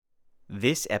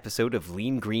This episode of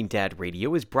Lean Green Dad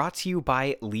Radio is brought to you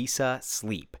by Leesa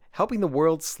Sleep, helping the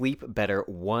world sleep better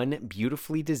one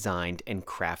beautifully designed and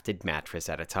crafted mattress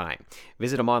at a time.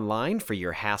 Visit them online for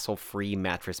your hassle-free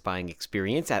mattress buying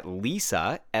experience at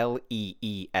Leesa,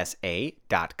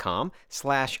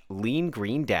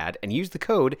 Leesa.com/leangreendad and use the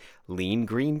code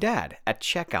LeanGreenDad at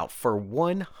checkout for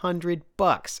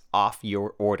 $100 off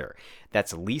your order.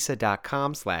 That's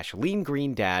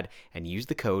Leesa.com/leangreendad and use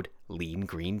the code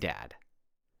LeanGreenDad.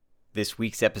 This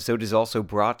week's episode is also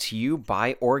brought to you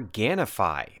by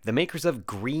Organifi, the makers of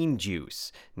green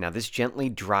juice. Now, this gently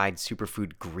dried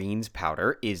superfood greens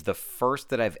powder is the first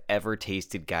that I've ever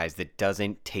tasted, guys, that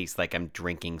doesn't taste like I'm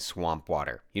drinking swamp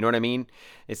water. You know what I mean?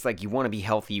 It's like you want to be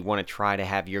healthy, you want to try to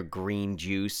have your green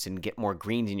juice and get more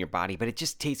greens in your body, but it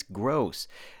just tastes gross.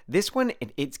 This one,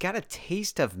 it's got a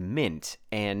taste of mint,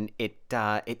 and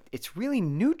it's really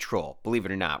neutral, believe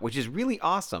it or not, which is really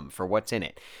awesome for what's in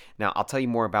it. Now, I'll tell you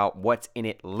more about what's in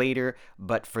it later,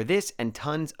 but for this and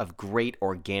tons of great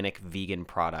organic vegan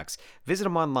products, visit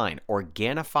them online,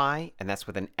 Organifi, and that's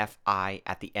with an F-I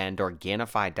at the end,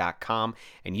 Organifi.com,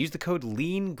 and use the code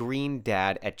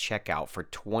LeanGreenDad at checkout for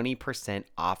 20%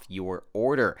 off your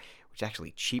order, which is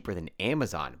actually cheaper than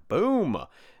Amazon. Boom!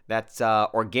 That's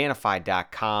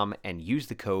Organifi.com and use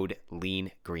the code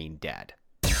LeanGreenDad.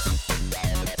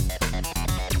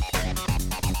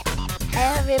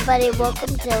 Hey everybody,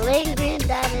 welcome to Lean Green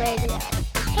Dad Radio.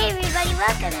 Hey everybody,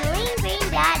 welcome to Lean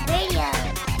Green Dad Radio.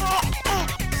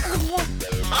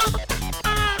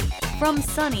 From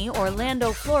sunny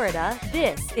Orlando, Florida,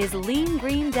 this is Lean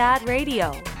Green Dad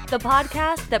Radio, the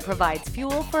podcast that provides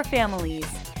fuel for families.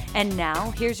 And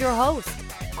now, here's your host,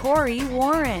 Corey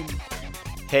Warren.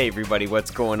 Hey everybody,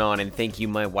 what's going on? And thank you,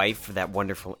 my wife, for that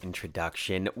wonderful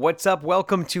introduction. What's up?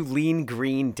 Welcome to Lean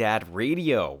Green Dad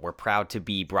Radio. We're proud to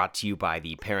be brought to you by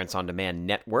the Parents on Demand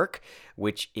Network,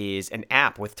 which is an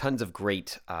app with tons of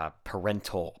great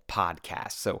parental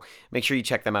podcasts. So make sure you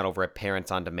check them out over at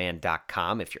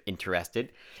parentsondemand.com if you're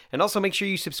interested. And also make sure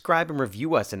you subscribe and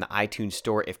review us in the iTunes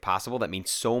store if possible. That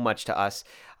means so much to us.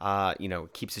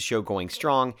 Keeps the show going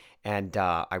strong. And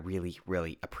I really,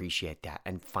 really appreciate that.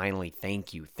 And finally,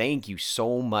 thank you. Thank you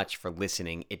so much for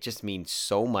listening. It just means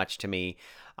so much to me.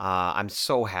 I'm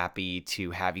so happy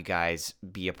to have you guys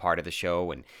be a part of the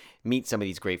show and meet some of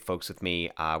these great folks with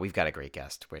me. We've got a great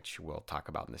guest, which we'll talk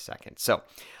about in a second. So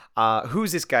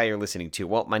who's this guy you're listening to?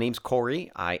 Well, my name's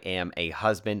Corey. I am a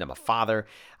husband. I'm a father.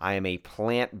 I am a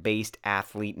plant-based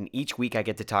athlete. And each week I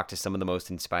get to talk to some of the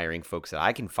most inspiring folks that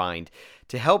I can find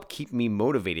to help keep me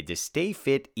motivated to stay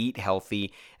fit, eat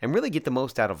healthy, and really get the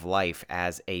most out of life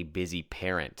as a busy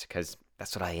parent, because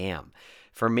that's what I am.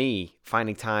 For me,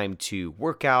 finding time to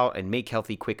work out and make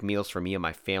healthy, quick meals for me and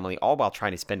my family, all while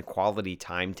trying to spend quality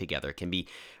time together, can be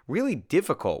really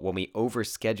difficult when we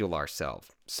overschedule ourselves.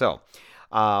 So,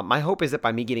 my hope is that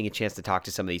by me getting a chance to talk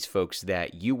to some of these folks,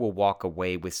 that you will walk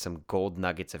away with some gold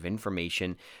nuggets of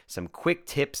information, some quick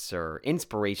tips or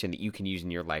inspiration that you can use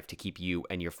in your life to keep you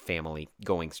and your family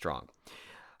going strong.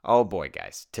 Oh boy,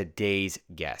 guys, today's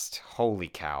guest, holy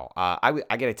cow. I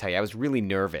got to tell you, I was really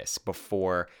nervous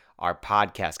before our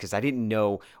podcast because I didn't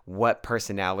know what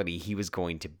personality he was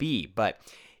going to be, but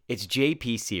it's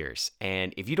JP Sears.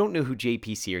 And if you don't know who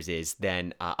JP Sears is,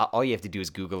 then all you have to do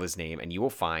is Google his name and you will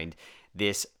find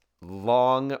this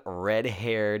long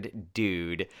red-haired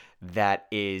dude that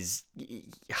is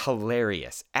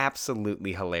hilarious,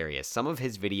 absolutely hilarious. Some of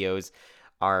his videos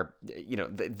are,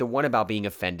 the one about being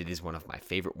offended is one of my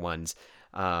favorite ones.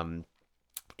 You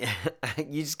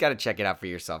just got to check it out for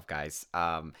yourself, guys.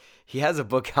 He has a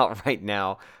book out right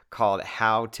now called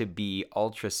How to Be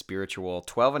Ultra Spiritual,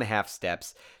 12 and a half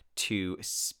Steps to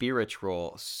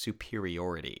Spiritual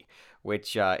Superiority,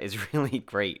 which is really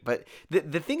great. But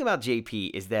the thing about JP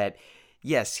is that,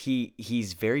 yes,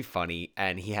 he's very funny,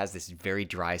 and he has this very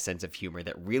dry sense of humor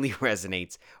that really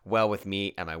resonates well with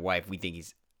me and my wife. We think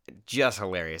he's just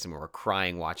hilarious, and we're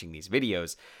crying watching these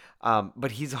videos.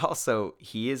 But he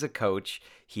is a coach,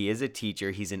 he is a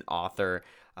teacher, he's an author,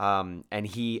 and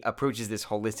he approaches this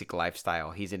holistic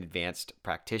lifestyle. He's an advanced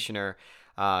practitioner.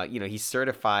 He's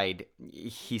certified,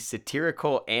 he's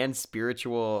satirical and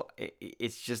spiritual.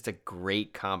 It's just a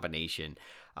great combination.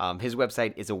 His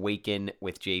website is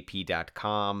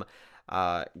awakenwithjp.com.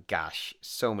 Gosh,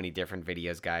 so many different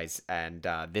videos, guys. And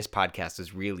this podcast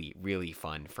is really, really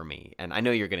fun for me. And I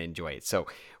know you're going to enjoy it. So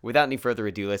without any further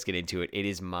ado, let's get into it. It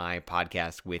is my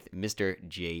podcast with Mr.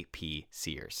 JP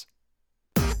Sears.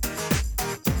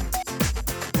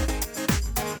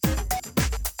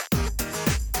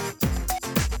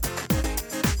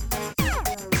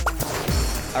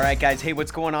 All All right, guys. Hey,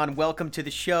 what's going on? Welcome to the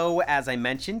show. As I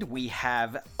mentioned, we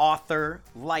have author,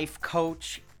 life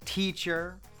coach,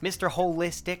 teacher, Mr.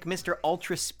 Holistic, Mr.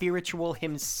 Ultra Spiritual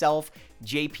himself,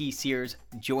 JP Sears,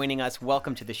 joining us.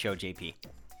 Welcome to the show, JP.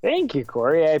 Thank you,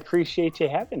 Corey. I appreciate you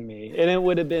having me. And it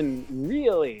would have been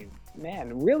really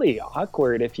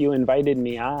awkward if you invited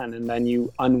me on and then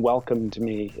you unwelcomed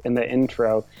me in the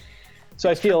intro. So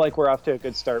I feel like we're off to a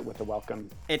good start with the welcome.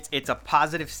 It's a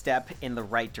positive step in the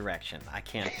right direction. I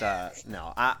can't,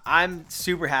 no. I'm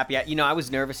super happy. I was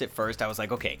nervous at first. I was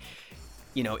like, okay,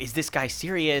 is this guy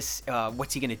serious?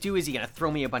 What's he going to do? Is he going to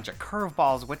throw me a bunch of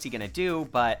curveballs? What's he going to do?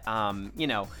 But,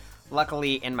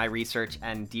 luckily in my research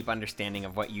and deep understanding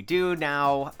of what you do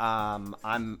now,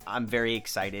 I'm very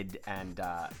excited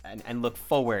and look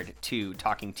forward to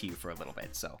talking to you for a little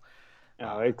bit. So.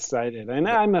 Oh, excited. And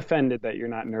I'm offended that you're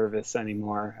not nervous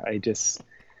anymore.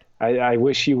 I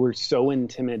wish you were so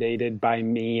intimidated by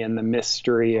me and the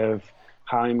mystery of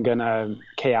how I'm going to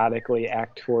chaotically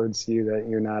act towards you that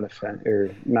you're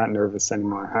not nervous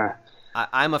anymore, huh?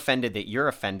 I'm offended that you're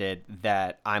offended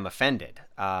that I'm offended.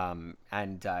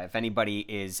 If anybody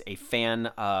is a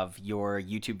fan of your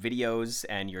YouTube videos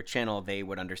and your channel, they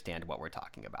would understand what we're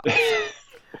talking about.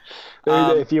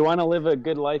 If you want to live a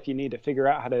good life, you need to figure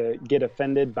out how to get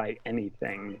offended by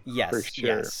anything. Yes, for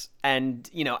sure. Yes. And,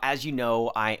 as you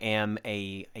know, I am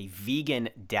a vegan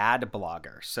dad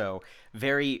blogger. So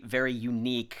very, very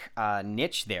unique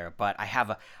niche there. But I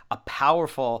have a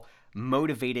powerful,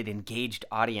 motivated, engaged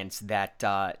audience that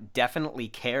definitely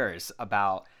cares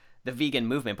about the vegan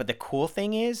movement. But the cool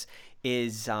thing is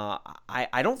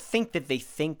I don't think that they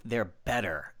think they're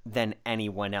better than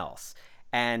anyone else.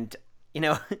 And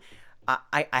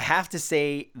I have to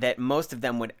say that most of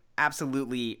them would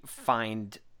absolutely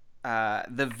find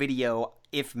the video,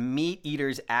 if meat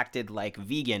eaters acted like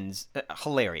vegans,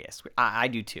 hilarious. I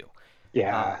do too.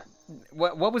 Yeah.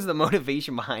 What was the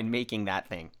motivation behind making that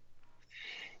thing?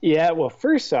 Yeah, well,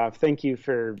 first off, thank you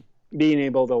for being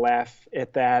able to laugh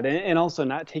at that and also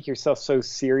not take yourself so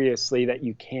seriously that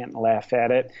you can't laugh at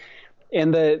it.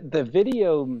 And the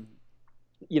video,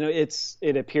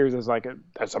 it appears as like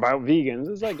that's about vegans.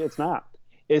 It's like, it's not.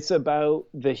 It's about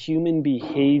the human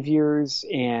behaviors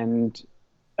and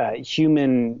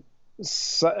human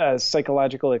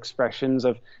psychological expressions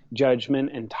of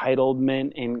judgment,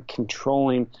 entitlement, and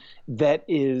controlling that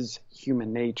is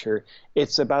human nature.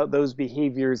 It's about those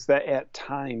behaviors that at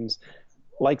times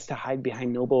likes to hide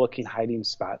behind noble-looking hiding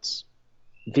spots.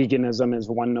 Veganism is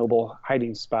one noble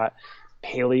hiding spot.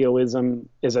 Paleoism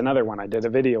is another one. I did a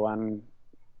video on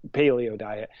paleo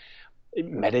diet.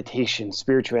 Meditation,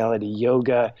 spirituality,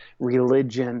 yoga,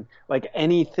 religion, like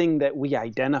anything that we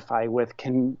identify with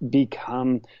can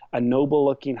become a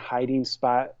noble-looking hiding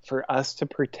spot for us to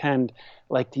pretend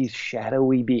like these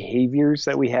shadowy behaviors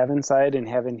that we have inside and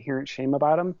have inherent shame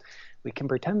about them. We can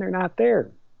pretend they're not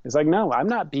there. It's like, no, I'm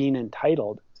not being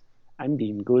entitled. I'm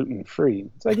being gluten-free.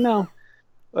 It's like, no.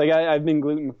 Like I've been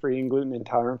gluten-free and gluten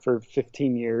intolerant for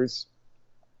 15 years.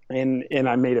 And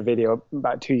I made a video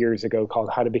about 2 years ago called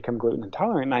How to Become Gluten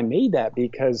Intolerant. And I made that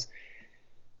because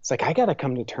it's like, I got to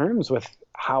come to terms with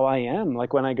how I am.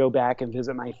 Like when I go back and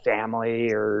visit my family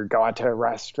or go out to a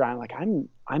restaurant, like I'm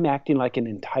acting like an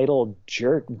entitled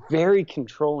jerk, very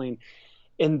controlling.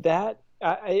 And that,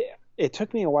 it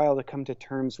took me a while to come to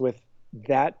terms with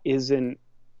that isn't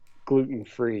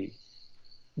gluten-free.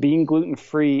 Being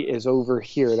gluten-free is over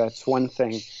here. That's one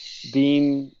thing.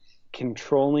 Being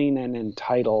controlling and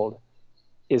entitled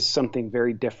is something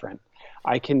very different.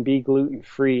 I can be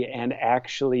gluten-free and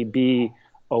actually be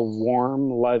a warm,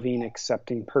 loving,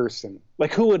 accepting person.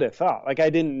 Like, who would have thought? Like, I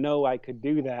didn't know I could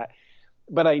do that,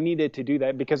 but I needed to do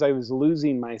that because I was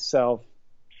losing myself,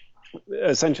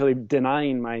 essentially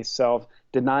denying myself,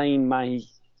 denying my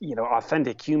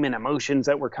authentic human emotions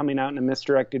that were coming out in a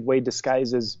misdirected way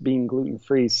disguised as being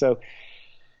gluten-free. So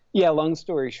yeah, long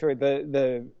story short,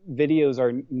 the videos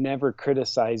are never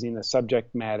criticizing the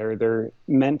subject matter. They're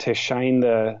meant to shine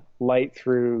the light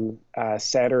through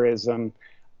satirism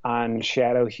on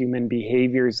shadow human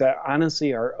behaviors that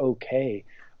honestly are okay.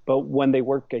 But when they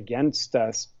work against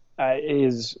us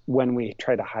is when we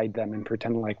try to hide them and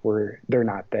pretend like they're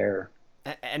not there.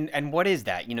 And what is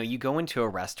that? You go into a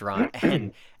restaurant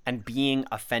and being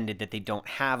offended that they don't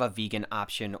have a vegan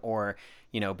option, or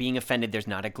being offended there's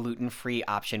not a gluten-free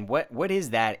option. What is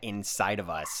that inside of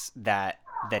us that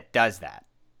does that?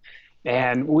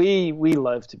 And we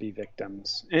love to be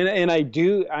victims, and I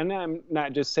do. I'm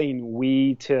not just saying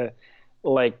we to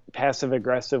like passive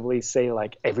aggressively say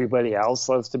like everybody else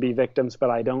loves to be victims, but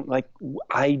I don't. Like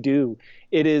I do.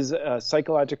 It is a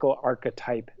psychological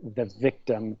archetype, the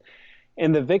victim.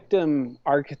 And the victim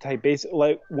archetype, basically,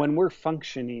 like when we're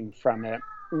functioning from it,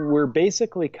 we're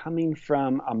basically coming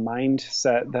from a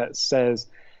mindset that says,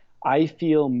 I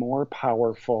feel more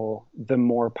powerful the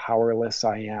more powerless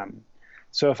I am.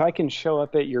 So if I can show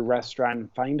up at your restaurant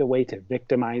and find a way to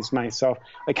victimize myself,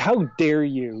 like how dare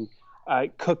you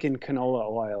cook in canola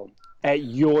oil at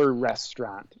your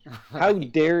restaurant? How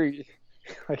dare you?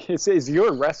 Like it's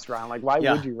your restaurant. Like why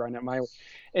would you run it my way?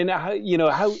 And how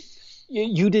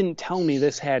you didn't tell me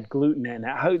this had gluten in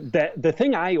it. How that the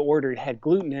thing I ordered had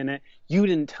gluten in it. You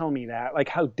didn't tell me that. Like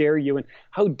how dare you? And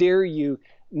how dare you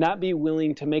not be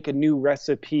willing to make a new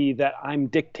recipe that I'm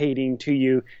dictating to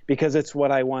you because it's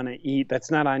what I want to eat. That's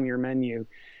not on your menu.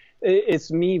 It's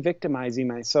me victimizing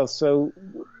myself. So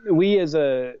we as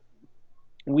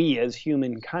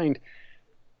humankind,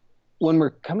 when we're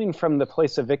coming from the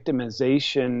place of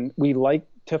victimization, we like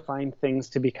to find things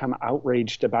to become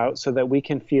outraged about so that we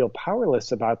can feel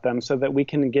powerless about them, so that we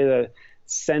can get a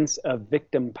sense of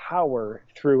victim power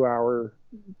through our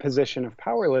position of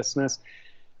powerlessness.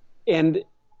 And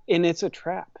it's a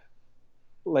trap.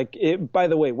 Like, by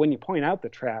the way, when you point out the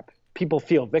trap, people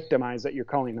feel victimized that you're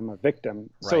calling them a victim.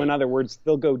 Right. So in other words,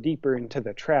 they'll go deeper into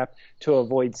the trap to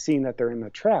avoid seeing that they're in the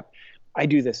trap. I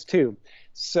do this too.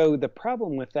 So the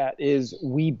problem with that is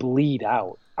we bleed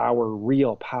out our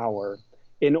real power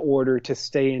in order to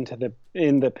stay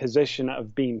in the position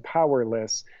of being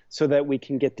powerless so that we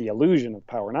can get the illusion of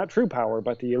power, not true power,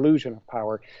 but the illusion of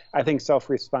power. I think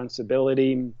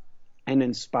self-responsibility and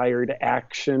inspired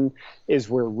action is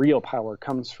where real power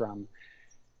comes from.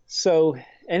 So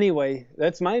anyway,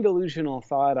 that's my delusional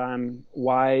thought on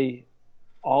why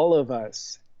all of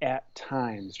us at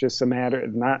times, just a matter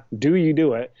of not do you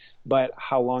do it, but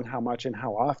how long, how much, and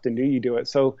how often do you do it.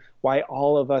 So why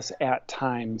all of us at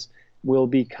times will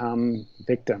become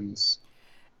victims.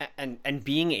 And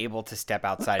being able to step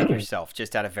outside of yourself,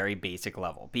 just at a very basic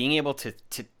level, being able to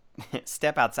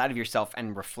step outside of yourself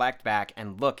and reflect back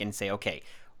and look and say, okay,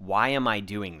 why am I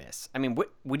doing this? I mean,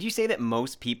 would you say that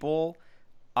most people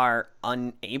are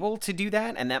unable to do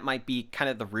that, and that might be kind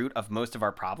of the root of most of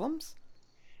our problems?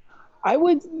 I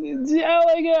would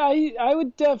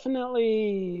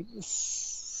definitely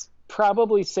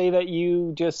probably say that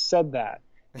you just said that,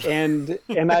 and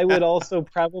I would also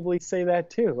probably say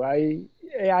that too.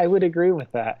 I would agree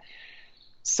with that.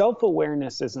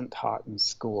 Self-awareness isn't taught in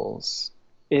schools.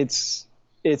 It's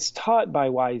taught by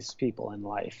wise people in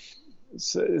life.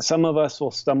 So some of us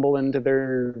will stumble into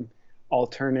their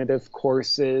alternative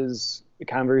courses,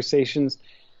 conversations,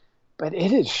 but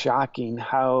it is shocking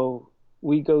how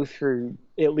we go through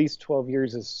at least 12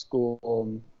 years of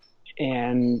school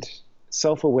and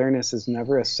self-awareness is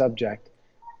never a subject.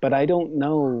 But I don't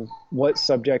know what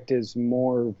subject is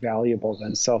more valuable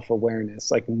than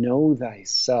self-awareness. Like, know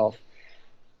thyself.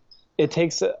 It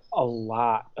takes a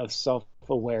lot of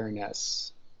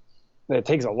self-awareness. It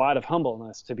takes a lot of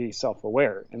humbleness to be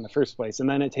self-aware in the first place. And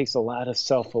then it takes a lot of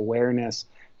self-awareness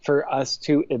for us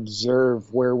to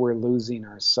observe where we're losing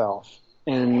ourselves.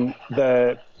 And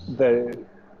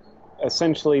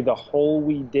essentially the hole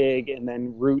we dig and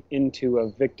then root into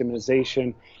a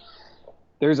victimization,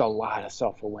 there's a lot of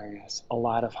self-awareness, a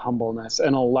lot of humbleness,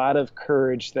 and a lot of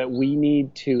courage that we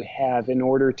need to have in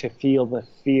order to feel the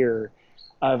fear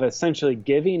of essentially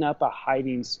giving up a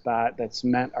hiding spot that's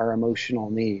met our emotional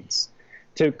needs.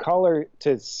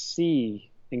 To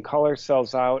see and call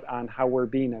ourselves out on how we're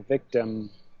being a victim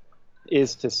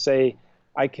is to say,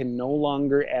 I can no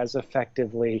longer as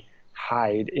effectively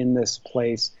hide in this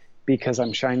place because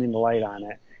I'm shining the light on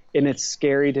it. And it's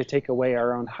scary to take away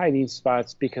our own hiding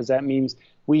spots because that means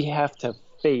we have to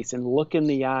face and look in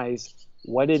the eyes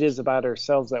what it is about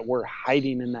ourselves that we're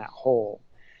hiding in that hole.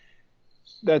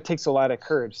 That takes a lot of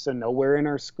courage. So nowhere in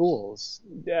our schools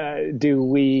do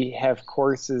we have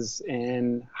courses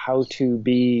in how to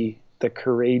be the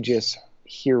courageous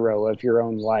hero of your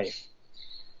own life.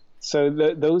 So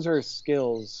those are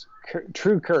skills,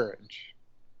 true courage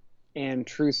and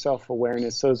true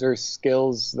self-awareness. Those are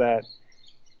skills that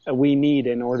we need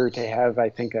in order to have, I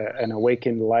think, an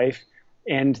awakened life.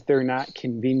 And they're not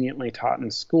conveniently taught in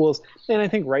schools. And I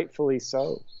think rightfully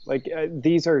so. Like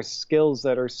these are skills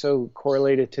that are so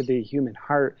correlated to the human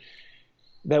heart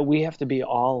that we have to be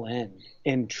all in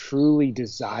and truly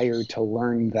desire to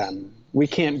learn them. We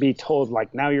can't be told,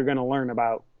 like, now you're going to learn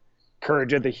about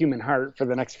courage of the human heart for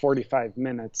the next 45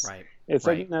 minutes. Right. It's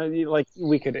right. Like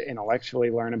we could intellectually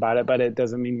learn about it, but it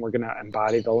doesn't mean we're going to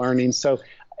embody the learning. So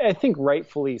I think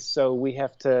rightfully so, we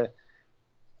have to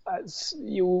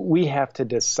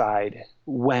decide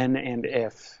when and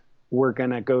if we're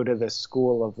going to go to the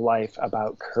school of life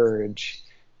about courage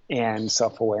and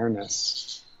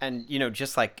self-awareness. And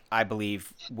just like I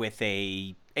believe with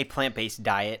a plant-based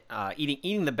diet,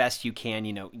 eating the best you can,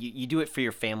 you do it for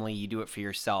your family, you do it for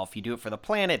yourself, you do it for the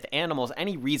planet, the animals.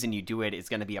 Any reason you do it is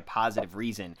going to be a positive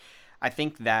reason. I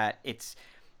think that it's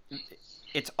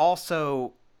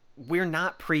also, we're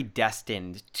not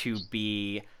predestined to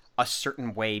be a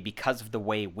certain way because of the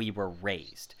way we were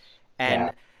raised.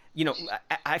 And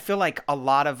I feel like a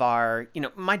lot of our,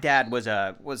 my dad was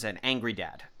an angry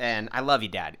dad, and I love you,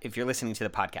 Dad. If you're listening to the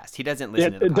podcast, he doesn't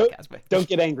listen to the podcast, but don't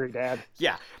get angry, Dad.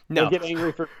 Yeah, no, don't get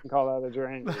angry for being called out that you're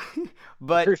angry.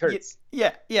 But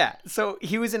yeah. So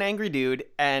he was an angry dude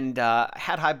and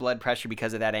had high blood pressure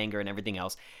because of that anger and everything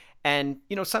else. And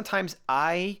sometimes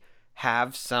I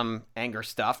have some anger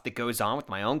stuff that goes on with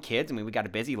my own kids. I mean, we got a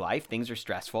busy life, things are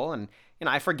stressful, and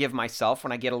I forgive myself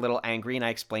when I get a little angry and I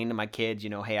explain to my kids,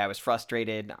 hey, I was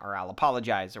frustrated, or I'll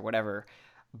apologize or whatever.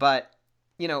 But,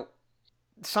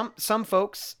 some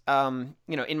folks,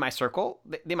 in my circle,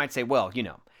 they might say, well,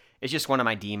 it's just one of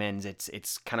my demons.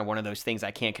 It's kind of one of those things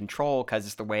I can't control because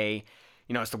it's the way,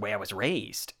 it's the way I was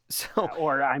raised. So,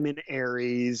 or I'm in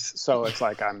Aries, so it's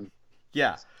like I'm.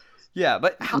 Yeah.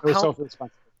 But how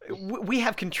self-responsibility. We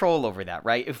have control over that,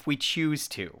 right? If we choose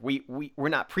to, we're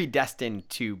not predestined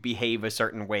to behave a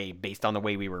certain way based on the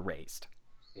way we were raised.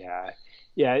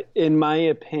 Yeah. In my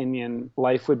opinion,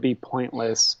 life would be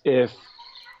pointless if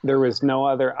there was no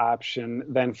other option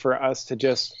than for us to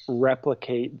just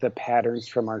replicate the patterns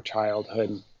from our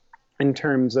childhood in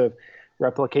terms of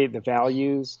replicate the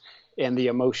values and the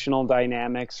emotional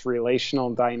dynamics,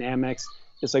 relational dynamics.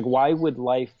 It's like, why would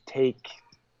life take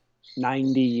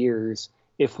 90 years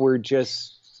if we're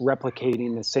just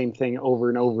replicating the same thing over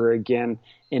and over again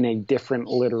in a different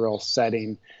literal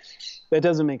setting? That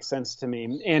doesn't make sense to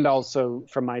me. And also,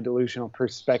 from my delusional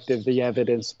perspective, the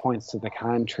evidence points to the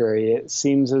contrary. It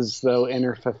seems as though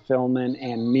inner fulfillment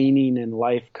and meaning in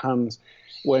life comes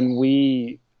when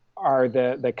we are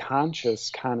the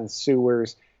conscious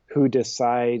connoisseurs who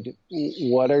decide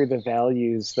what are the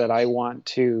values that I want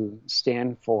to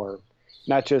stand for,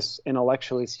 not just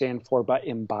intellectually stand for, but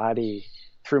embody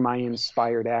through my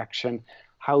inspired action.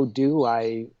 How do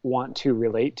I want to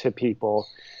relate to people?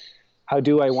 How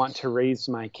do I want to raise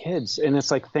my kids? And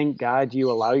it's like, thank God you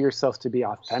allow yourself to be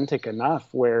authentic enough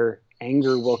where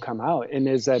anger will come out. And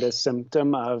is that a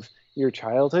symptom of your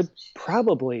childhood?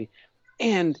 Probably.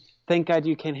 And thank God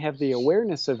you can have the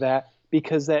awareness of that,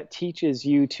 because that teaches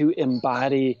you to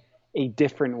embody a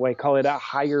different way, call it a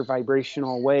higher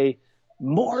vibrational way,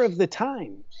 more of the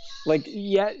time. Like,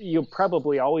 yeah, you'll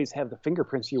probably always have the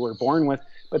fingerprints you were born with,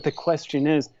 but the question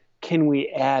is, can we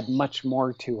add much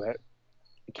more to it?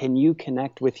 Can you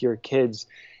connect with your kids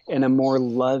in a more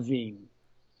loving,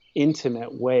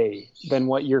 intimate way than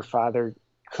what your father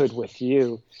could with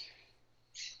you?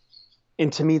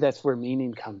 And to me, that's where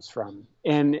meaning comes from.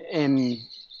 And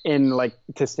like,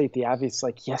 to state the obvious,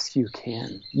 like, yes, you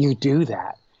can. You do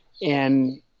that.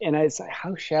 And it's like,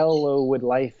 how shallow would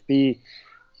life be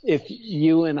if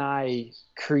you and I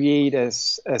create a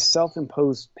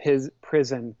self-imposed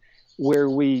prison where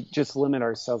we just limit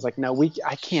ourselves? Like, no,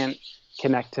 I can't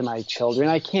connect to my children.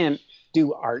 I can't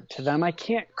do art to them. I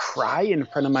can't cry in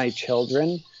front of my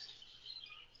children.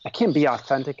 I can't be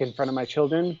authentic in front of my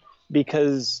children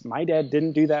because my dad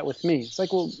didn't do that with me. It's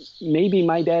like, well, maybe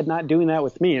my dad not doing that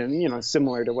with me, and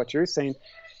similar to what you're saying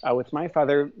with my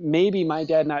father, maybe my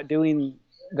dad not doing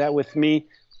that with me,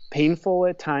 painful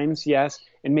at times, yes,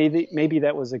 and maybe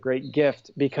that was a great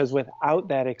gift, because without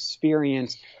that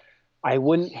experience, I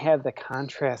wouldn't have the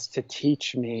contrast to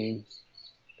teach me,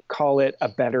 call it a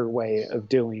better way of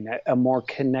doing it, a more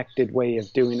connected way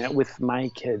of doing it with my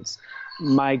kids,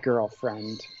 my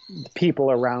girlfriend, the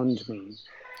people around me.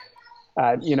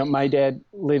 My dad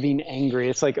living angry.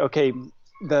 It's like, okay,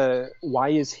 why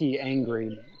is he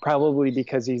angry? Probably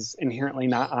because he's inherently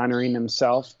not honoring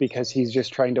himself, because he's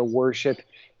just trying to worship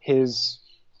his,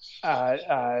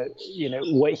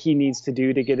 what he needs to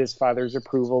do to get his father's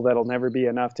approval. That'll never be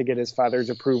enough to get his father's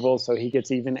approval. So he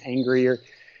gets even angrier,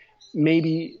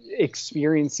 maybe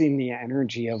experiencing the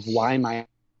energy of why my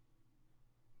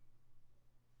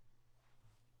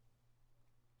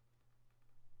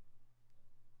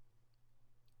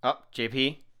Oh,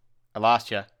 JP, I lost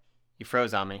you. You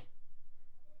froze on me.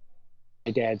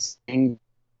 dad's angry.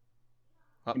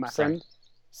 Oh, My sorry. friend.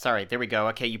 Sorry, there we go.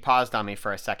 Okay, you paused on me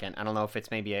for a second. I don't know if it's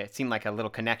it seemed like a little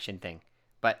connection thing,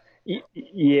 but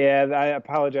Yeah, I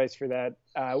apologize for that.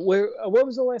 What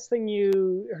was the last thing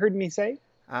you heard me say?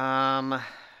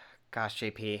 gosh,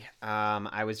 JP,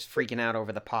 I was freaking out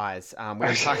over the pause. We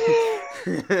were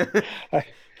talking.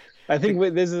 I think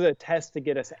this is a test to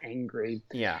get us angry.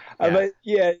 Yeah. But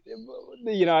yeah,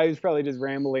 I was probably just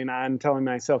rambling on, telling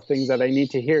myself things that I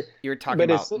need to hear. You're talking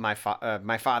about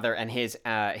my father and his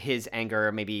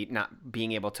anger, maybe not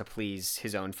being able to please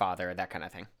his own father, that kind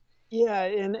of thing. Yeah,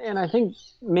 and I think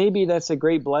maybe that's a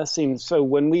great blessing. So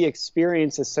when we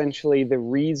experience essentially the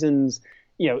reasons,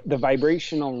 the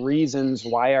vibrational reasons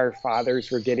why our fathers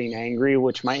were getting angry,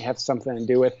 which might have something to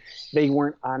do with they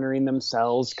weren't honoring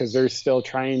themselves because they're still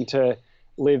trying to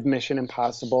live Mission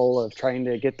Impossible of trying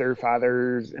to get their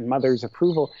father's and mother's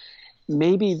approval.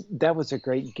 Maybe that was a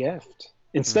great gift.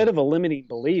 Instead of a limiting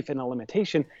belief and a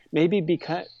limitation, maybe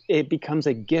it becomes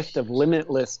a gift of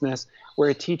limitlessness where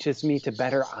it teaches me to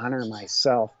better honor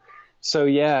myself. So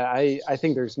yeah, I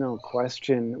think there's no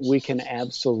question we can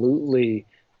absolutely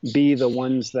be the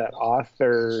ones that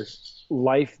author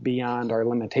life beyond our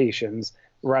limitations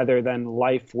rather than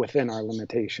life within our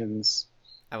limitations.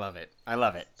 I love it.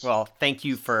 Well, thank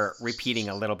you for repeating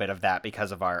a little bit of that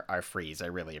because of our freeze. I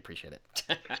really appreciate it.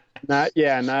 Not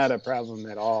a problem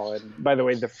at all. And by the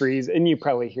way, the freeze, and you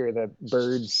probably hear the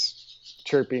birds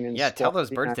chirping and stuff. Tell those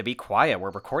birds to be quiet. We're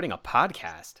recording a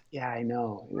podcast. Yeah, I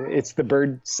know. It's the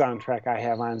bird soundtrack I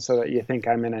have on so that you think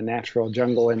I'm in a natural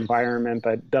jungle environment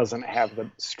that doesn't have the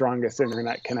strongest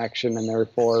internet connection, and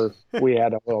therefore we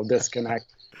had a little disconnect.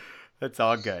 It's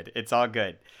all good.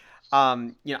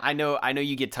 I know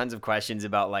you get tons of questions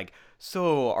about like,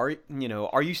 so are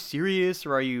you serious,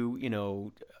 or are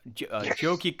you, a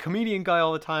jokey comedian guy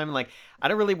all the time? Like, I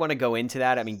don't really want to go into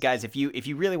that. I mean, guys, if you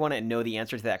really want to know the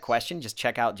answer to that question, just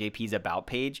check out JP's about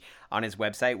page on his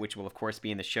website, which will of course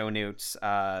be in the show notes,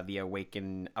 the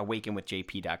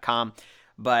awakenwithjp.com.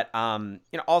 But,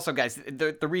 also guys,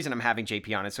 the reason I'm having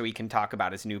JP on is so he can talk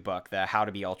about his new book, the How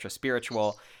to Be Ultra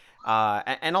Spiritual.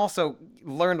 And also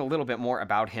learn a little bit more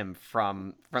about him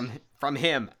from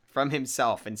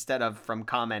himself instead of from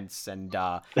comments and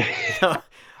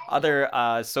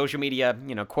other social media,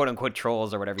 quote unquote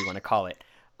trolls or whatever you want to call it.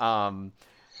 But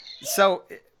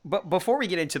before we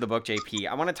get into the book, JP,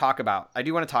 I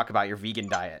do want to talk about your vegan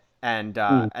diet and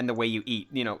the way you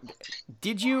eat.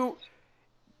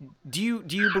 Do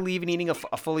you believe in eating a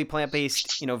fully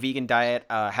plant-based, vegan diet?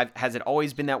 Has it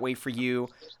always been that way for you?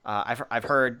 I've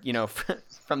heard,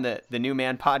 from the New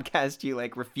Man podcast, you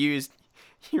like refused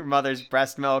your mother's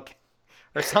breast milk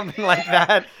or something like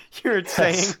that. You were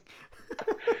saying.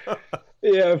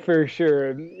 Yeah, for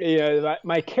sure. Yeah,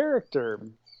 my character,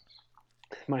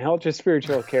 my ultra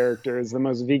spiritual character, is the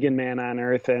most vegan man on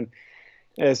earth, and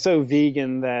so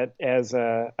vegan that as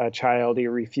a child he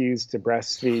refused to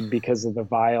breastfeed because of the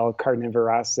vile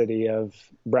carnivorosity of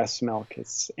breast milk.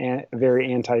 It's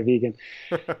very anti-vegan.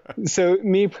 So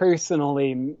me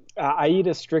personally, I eat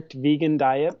a strict vegan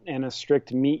diet and a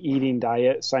strict meat-eating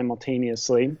diet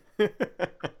simultaneously,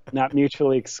 not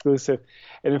mutually exclusive.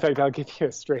 And in fact, I'll give you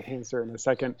a straight answer in a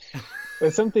second.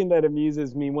 It's something that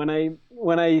amuses me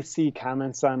when I see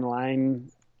comments online,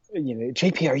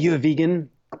 JP, are you a vegan?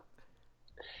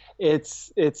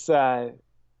 It's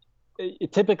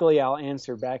typically I'll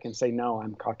answer back and say, no,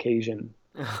 I'm Caucasian.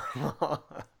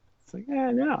 It's like,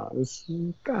 no,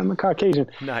 I'm a Caucasian.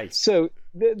 Nice. So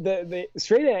the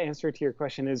straight answer to your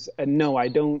question is no, I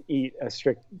don't eat a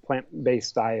strict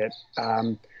plant-based diet.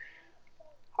 I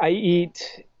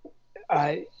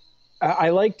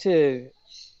like to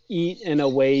eat in a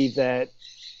way that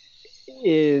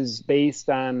is based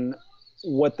on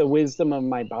what the wisdom of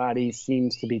my body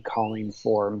seems to be calling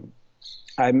for.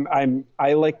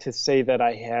 I like to say that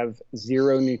I have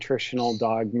zero nutritional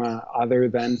dogma other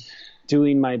than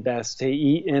doing my best to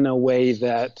eat in a way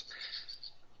that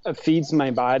feeds my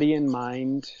body and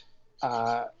mind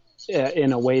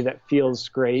in a way that feels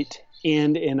great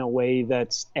and in a way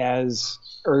that's as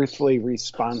earthly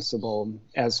responsible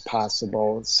as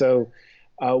possible. So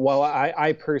while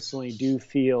I personally do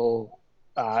feel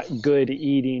good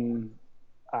eating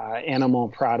animal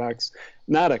products,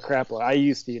 not a crap load. I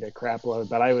used to eat a crap load,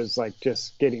 but I was like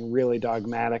just getting really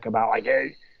dogmatic about like,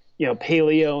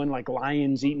 paleo and like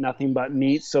lions eat nothing but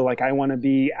meat. So like I want to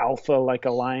be alpha like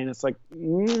a lion. It's like,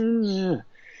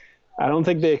 I don't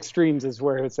think the extremes is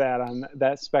where it's at on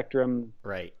that spectrum.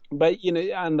 Right. But,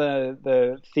 on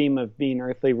the theme of being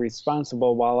earthly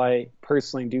responsible, while I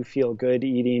personally do feel good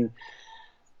eating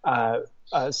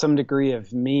some degree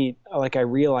of meat, like I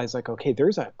realize like, okay,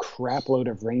 there's a crap load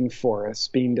of rainforests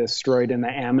being destroyed in the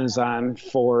Amazon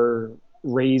for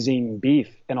raising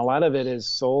beef. And a lot of it is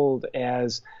sold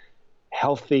as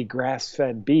healthy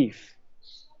grass-fed beef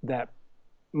that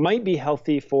might be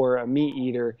healthy for a meat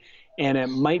eater, and it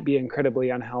might be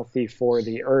incredibly unhealthy for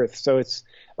the earth. So it's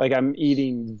like I'm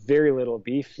eating very little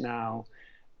beef now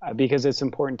because it's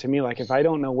important to me. Like if I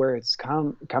don't know where it's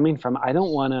coming from, I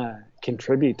don't want to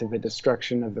contribute to the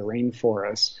destruction of the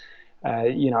rainforest.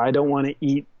 I don't want to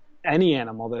eat any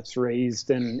animal that's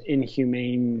raised in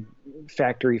inhumane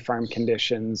factory farm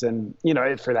conditions. And,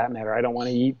 for that matter, I don't want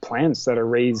to eat plants that are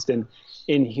raised in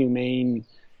inhumane,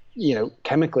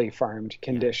 chemically farmed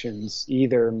conditions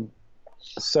either.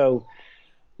 So,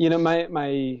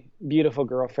 my beautiful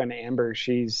girlfriend, Amber,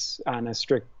 she's on a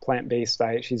strict plant-based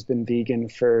diet. She's been vegan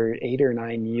for 8 or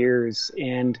 9 years.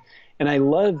 And I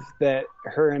love that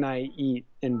her and I eat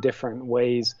in different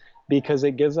ways, because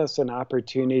it gives us an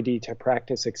opportunity to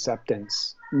practice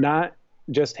acceptance, not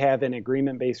just have an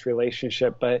agreement-based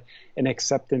relationship, but an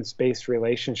acceptance-based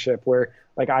relationship where,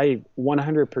 like, I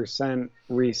 100%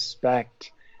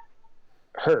 respect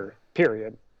her,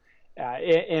 period.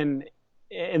 And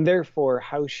therefore,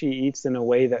 how she eats in a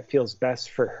way that feels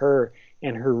best for her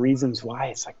and her reasons why,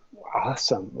 it's like,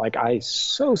 awesome. Like, I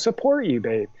so support you,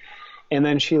 babe. And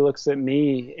then she looks at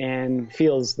me and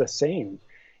feels the same.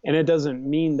 And it doesn't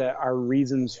mean that our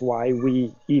reasons why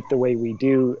we eat the way we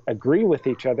do agree with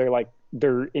each other, like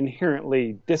they're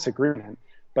inherently disagreement,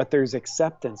 but there's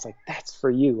acceptance, like that's for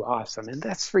you, awesome. And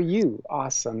that's for you,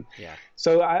 awesome. Yeah.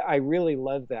 So I really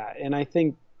love that. And I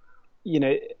think,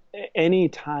 any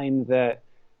time that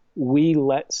we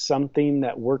let something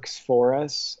that works for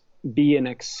us be an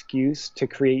excuse to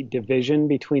create division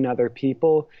between other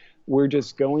people, we're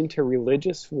just going to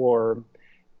religious war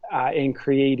in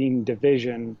creating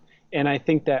division. And I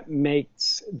think that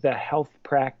makes the health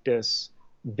practice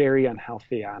very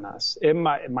unhealthy on us. It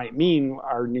might mean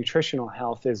our nutritional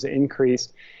health is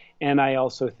increased. And I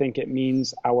also think it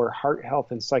means our heart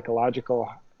health and psychological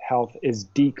health is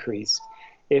decreased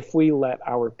if we let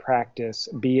our practice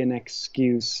be an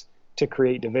excuse to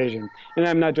create division. And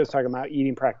I'm not just talking about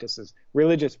eating practices,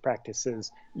 religious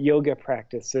practices, yoga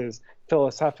practices,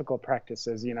 philosophical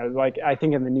practices. Like I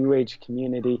think in the New Age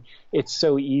community, it's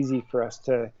so easy for us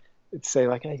to say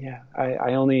like,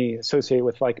 I only associate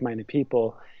with like-minded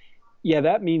people. Yeah,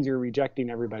 that means you're rejecting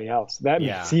everybody else. That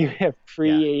means you have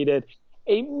created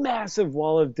a massive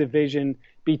wall of division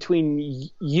between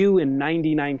you and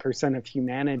 99% of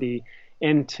humanity.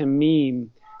 And to me,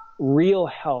 real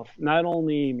health, not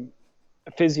only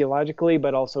physiologically,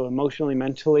 but also emotionally,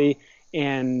 mentally,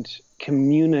 and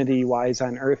community-wise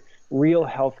on Earth, real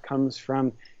health comes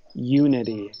from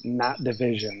unity, not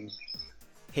division.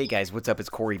 Hey guys, what's up? It's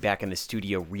Corey back in the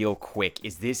studio real quick.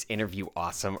 Is this interview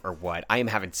awesome or what? I am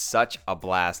having such a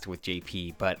blast with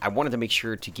JP, but I wanted to make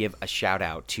sure to give a shout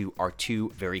out to our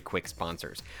two very quick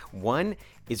sponsors. One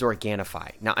is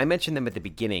Organifi. Now, I mentioned them at the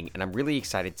beginning, and I'm really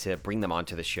excited to bring them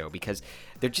onto the show because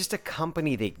they're just a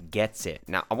company that gets it.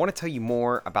 Now, I want to tell you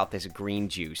more about this green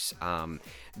juice.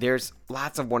 There's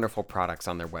lots of wonderful products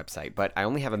on their website, but I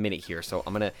only have a minute here, so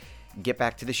I'm going to get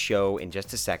back to the show in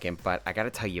just a second, but I got to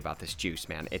tell you about this juice,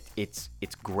 man. It's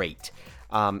great.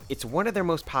 It's one of their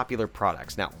most popular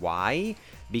products. Now, why?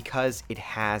 Because it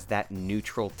has that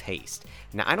neutral taste.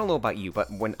 Now, I don't know about you,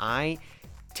 but when I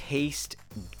taste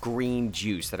green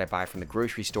juice that I buy from the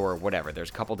grocery store or whatever, there's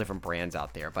a couple different brands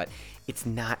out there, but it's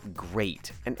not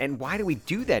great. And why do we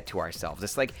do that to ourselves?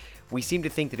 It's like we seem to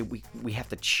think that we have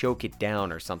to choke it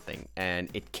down or something, and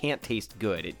it can't taste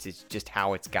good. It's just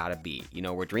how it's got to be.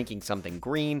 We're drinking something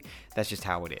green. That's just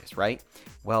how it is, right?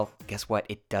 Well, guess what?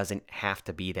 It doesn't have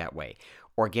to be that way.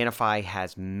 Organifi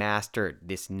has mastered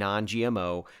this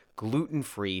non-GMO,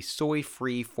 gluten-free,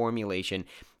 soy-free formulation.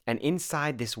 And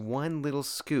inside this one little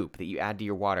scoop that you add to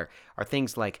your water are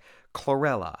things like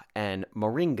chlorella and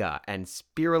moringa and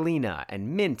spirulina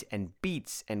and mint and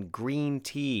beets and green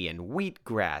tea and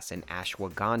wheatgrass and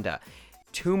ashwagandha,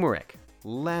 turmeric,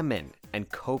 lemon, and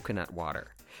coconut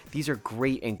water. These are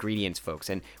great ingredients, folks.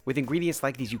 And with ingredients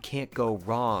like these, you can't go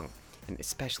wrong. And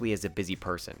especially as a busy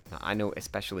person. Now, I know,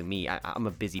 especially me, I'm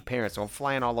a busy parent, so I'm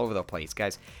flying all over the place.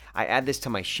 Guys, I add this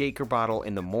to my shaker bottle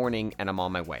in the morning and I'm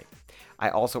on my way. I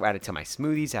also add it to my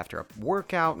smoothies after a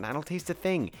workout, and I don't taste a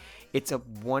thing. It's a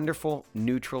wonderful,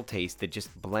 neutral taste that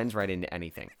just blends right into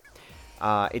anything.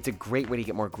 It's a great way to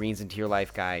get more greens into your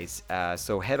life, guys.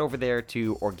 So head over there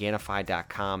to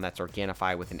Organifi.com. That's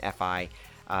Organifi with an F-I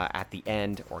at the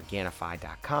end,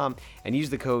 Organifi.com, and use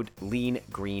the code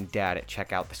LeanGreenDad at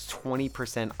checkout. That's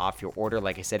 20% off your order.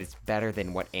 Like I said, it's better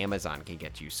than what Amazon can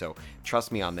get you, so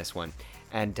trust me on this one.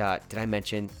 And did I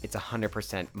mention it's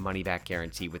 100% money back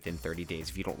guarantee within 30 days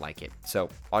if you don't like it. So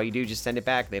all you do, just send it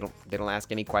back. They don't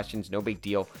ask any questions. No big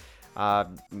deal.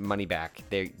 Money back.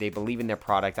 They believe in their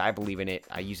product. I believe in it.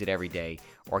 I use it every day.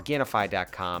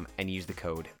 Organifi.com and use the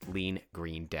code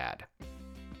LeanGreenDad.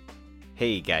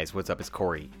 Hey guys, what's up? It's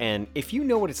Corey. And if you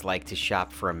know what it's like to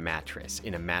shop for a mattress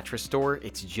in a mattress store,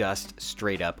 it's just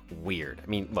straight up weird. I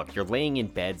mean, look, you're laying in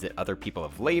beds that other people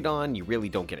have laid on. You really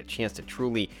don't get a chance to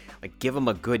truly give them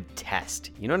a good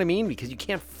test. You know what I mean? Because you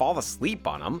can't fall asleep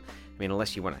on them. I mean,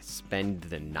 unless you want to spend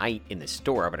the night in the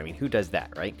store, but I mean, who does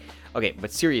that, right? Okay,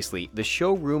 but seriously, the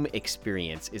showroom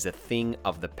experience is a thing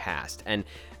of the past, and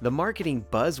the marketing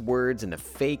buzzwords and the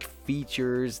fake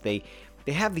features, they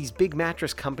have these big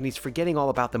mattress companies forgetting all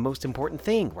about the most important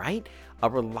thing, right? A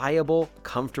reliable,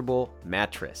 comfortable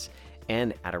mattress,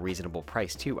 and at a reasonable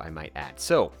price too, I might add.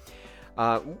 So,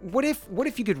 what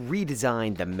if you could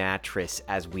redesign the mattress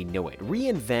as we know it,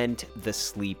 reinvent the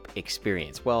sleep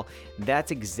experience? Well,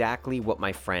 that's exactly what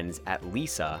my friends at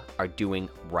Leesa are doing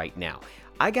right now.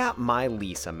 I got my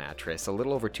Leesa mattress a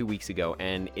little over 2 weeks ago,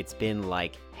 and it's been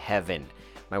like heaven.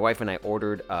 My wife and I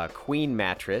ordered a queen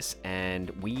mattress, and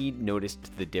we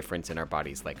noticed the difference in our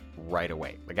bodies right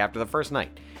away, after the first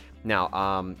night.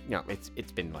 Now,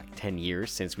 it's been 10 years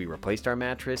since we replaced our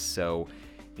mattress, so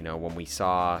when we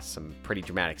saw some pretty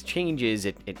dramatic changes,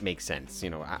 it makes sense,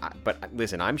 but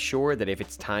listen, I'm sure that if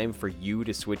it's time for you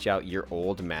to switch out your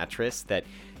old mattress, that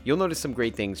you'll notice some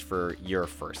great things for your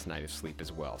first night of sleep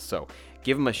as well. So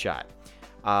give them a shot.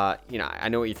 I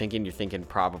know what you're thinking. You're thinking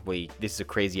probably this is a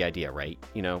crazy idea, right?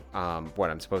 What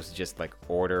I'm supposed to just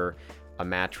order a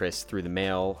mattress through the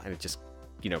mail and it just,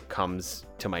 comes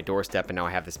to my doorstep and now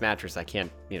I have this mattress. I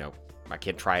can't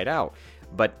try it out.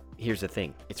 But here's the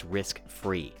thing, it's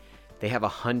risk-free. They have a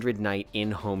 100-night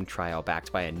in-home trial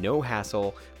backed by a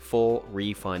no-hassle, full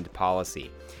refund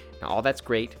policy. Now, all that's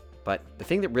great, but the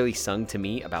thing that really sung to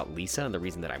me about Leesa and the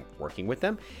reason that I'm working with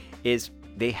them is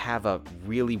they have a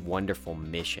really wonderful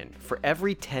mission. For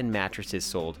every 10 mattresses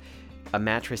sold, a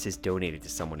mattress is donated to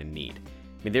someone in need. I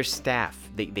mean, their staff,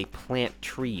 they plant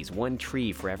trees, one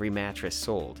tree for every mattress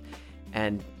sold,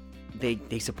 and they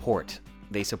support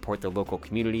their local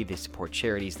community, they support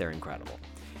charities, they're incredible.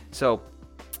 So,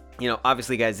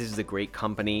 obviously, guys, this is a great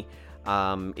company.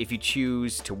 If you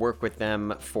choose to work with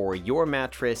them for your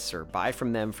mattress or buy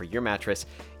from them for your mattress,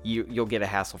 you'll get a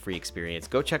hassle-free experience.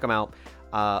 Go check them out,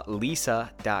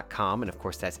 Leesa.com, and of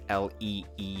course that's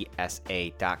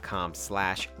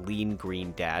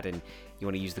Leesa.com/leangreendad, and you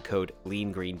want to use the code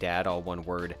leangreendad, all one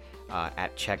word,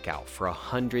 at checkout for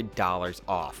 $100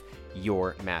 off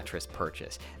your mattress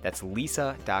purchase. That's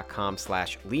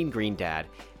Leesa.com/leangreendad,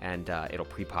 and it'll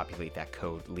pre-populate that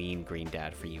code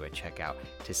leangreendad for you at checkout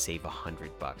to save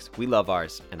 $100. We love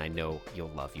ours, and I know you'll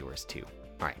love yours too.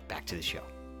 All right, back to the show.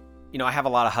 I have a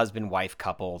lot of husband-wife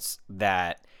couples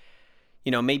that,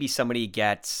 maybe somebody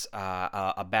gets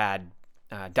a bad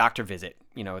doctor visit.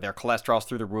 Their cholesterol's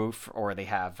through the roof, or they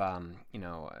have, a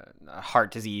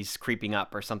heart disease creeping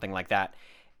up or something like that.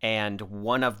 And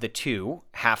one of the two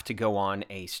have to go on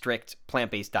a strict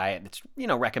plant-based diet that's,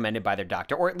 recommended by their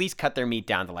doctor, or at least cut their meat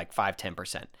down to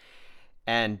 5-10%.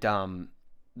 And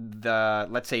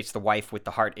let's say it's the wife with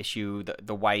the heart issue.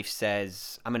 The wife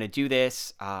says, I'm going to do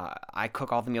this. I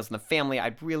cook all the meals in the family.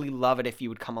 I'd really love it if you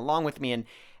would come along with me and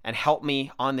help me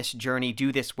on this journey.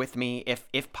 Do this with me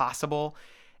if possible.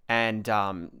 And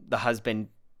the husband,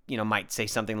 might say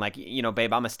something like,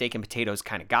 babe, I'm a steak and potatoes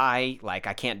kind of guy. I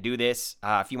can't do this.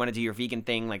 If you want to do your vegan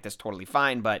thing, that's totally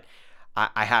fine. But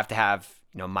I have to have,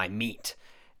 my meat.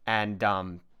 And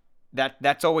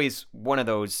that's always one of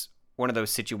those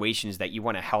situations that you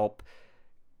want to help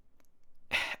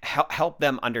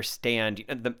them understand,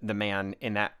 the man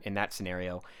in that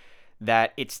scenario,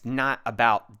 that it's not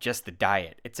about just the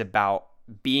diet. It's about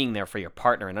being there for your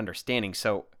partner and understanding.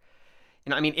 So,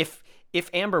 if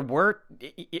Amber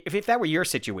if that were your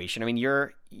situation,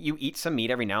 you eat some meat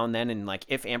every now and then, and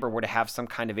if Amber were to have some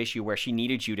kind of issue where she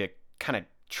needed you to kind of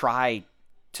try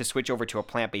to switch over to a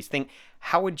plant-based thing,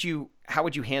 how would you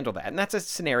handle that? And that's a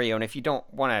scenario, and if you don't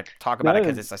want to talk about it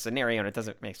because it's a scenario and it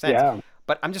doesn't make sense,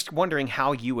 but I'm just wondering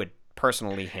how you would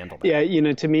personally handle that.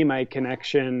 Yeah, to me, my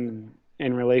connection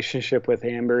and relationship with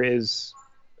Amber is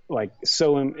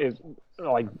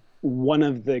one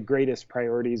of the greatest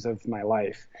priorities of my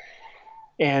life.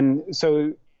 And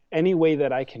so any way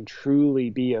that I can truly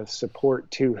be of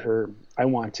support to her, I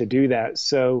want to do that.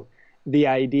 So the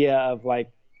idea of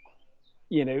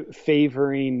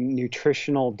favoring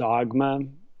nutritional dogma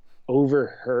over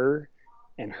her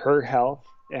and her health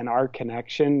and our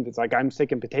connection, it's I'm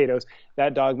steak and potatoes.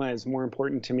 That dogma is more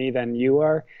important to me than you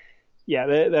are. Yeah,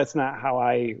 that's not how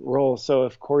I roll. So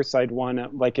of course I'd want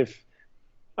to, if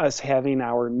us having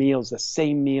our meals, the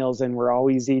same meals, and we're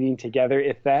always eating together,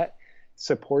 if that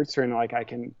supports her, and I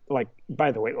can,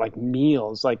 by the way,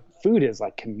 meals, food is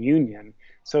like communion.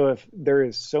 So if there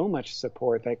is so much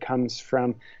support that comes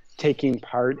from taking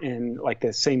part in like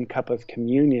the same cup of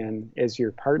communion as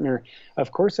your partner,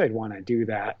 of course I'd want to do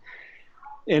that.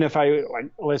 And if I,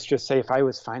 like, let's just say if I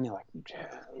was finding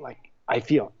like I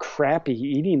feel crappy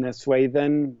eating this way,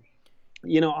 then,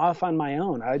 off on my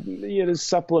own, I'd,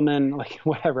 supplement, like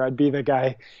whatever. I'd be the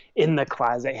guy in the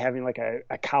closet having like a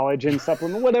collagen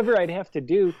supplement, whatever I'd have to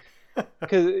do.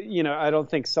 Because, I don't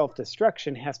think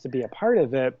self-destruction has to be a part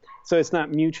of it. So it's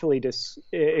not mutually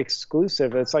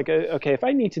exclusive. It's like, okay, if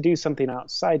I need to do something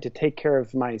outside to take care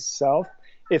of myself,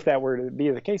 if that were to be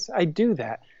the case, I do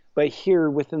that. But here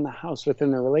within the house,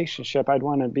 within the relationship, I'd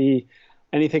want to be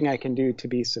anything I can do to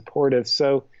be supportive.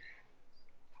 So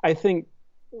I think,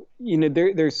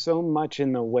 there's so much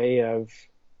in the way of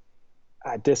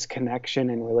disconnection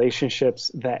in relationships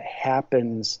that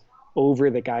happens over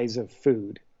the guise of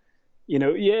food.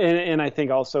 And I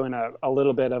think also in a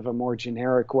little bit of a more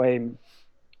generic way,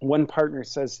 one partner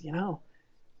says,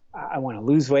 I want to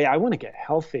lose weight. I want to get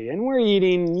healthy. And we're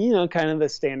eating, kind of the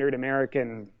standard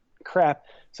American crap.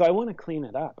 So I want to clean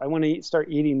it up. I want to start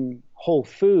eating whole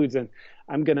foods, and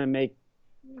I'm going to make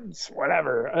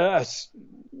whatever,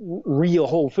 real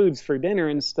whole foods for dinner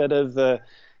instead of the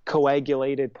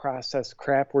coagulated processed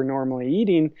crap we're normally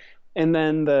eating. And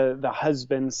then the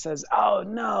husband says, oh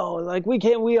no, like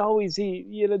we always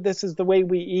eat, this is the way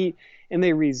we eat. And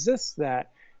they resist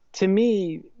that. To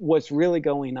me, what's really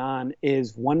going on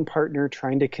is one partner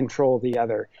trying to control the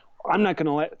other. I'm not going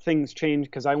to let things change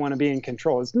because I want to be in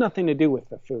control. It's nothing to do with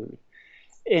the food.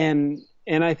 And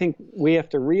I think we have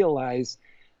to realize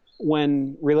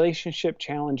when relationship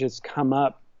challenges come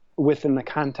up within the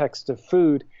context of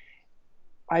food,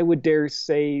 I would dare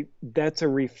say that's a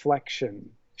reflection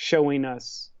showing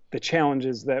us the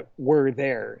challenges that were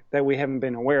there that we haven't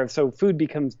been aware of. So food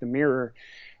becomes the mirror.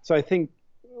 So I think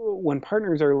when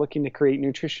partners are looking to create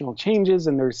nutritional changes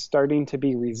and there's starting to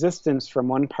be resistance from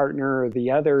one partner or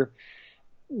the other,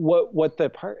 what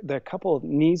the couple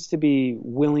needs to be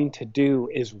willing to do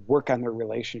is work on their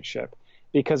relationship.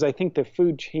 Because I think the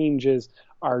food changes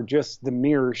are just the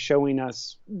mirror showing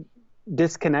us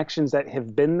disconnections that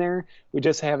have been there. We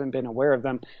just haven't been aware of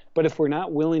them. But if we're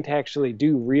not willing to actually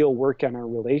do real work on our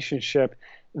relationship,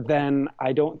 then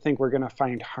I don't think we're going to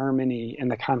find harmony in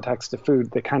the context of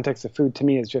food. The context of food to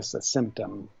me is just a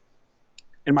symptom.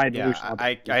 In my delusional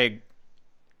opinion.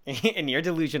 In your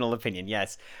delusional opinion,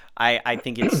 yes. I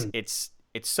think it's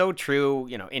so true,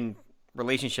 in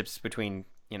relationships between,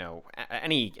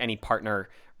 any partner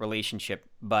relationship,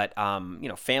 but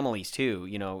families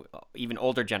too, even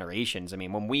older generations. I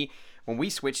mean, when we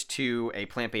switched to a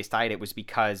plant-based diet, it was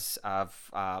because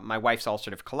of my wife's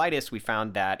ulcerative colitis. We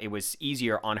found that it was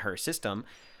easier on her system,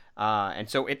 and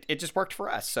so it just worked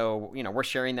for us. So we're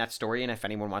sharing that story, and if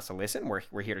anyone wants to listen,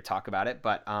 we're here to talk about it.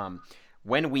 But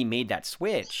when we made that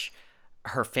switch,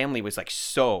 her family was like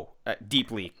so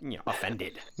deeply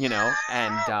offended,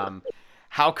 and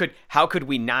how could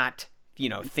we not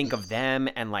think of them,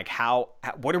 and like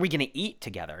what are we going to eat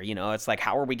together? It's like,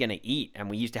 how are we going to eat? And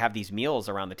we used to have these meals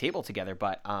around the table together,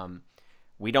 but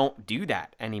we don't do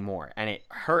that anymore. And it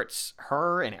hurts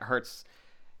her, and it hurts.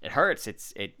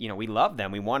 We love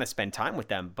them. We want to spend time with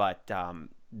them, but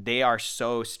they are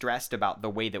so stressed about the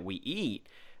way that we eat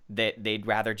that they'd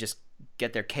rather just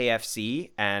get their KFC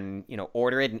and,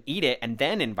 order it and eat it and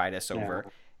then invite us over.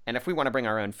 Yeah. And if we want to bring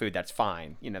our own food, that's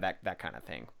fine, that kind of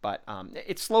thing. But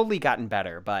it's slowly gotten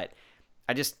better. But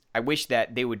I wish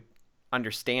that they would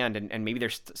understand, and maybe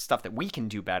there's stuff that we can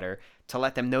do better to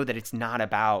let them know that it's not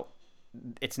about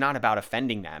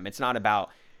offending them. It's not about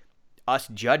us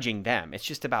judging them. It's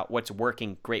just about what's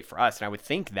working great for us. And I would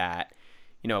think that,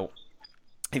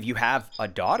 if you have a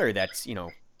daughter that's,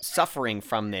 suffering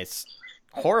from this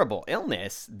horrible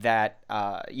illness, that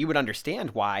you would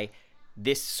understand why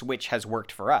this switch has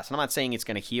worked for us. And I'm not saying it's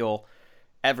going to heal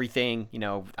everything.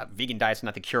 A vegan diet's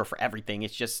not the cure for everything.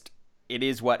 It's just, it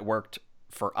is what worked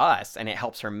for us, and it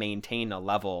helps her maintain a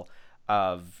level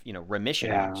of,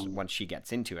 remission once she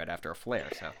gets into it after a flare.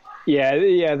 So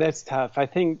yeah, that's tough. I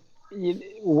think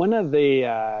one of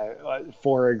the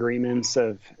 4 agreements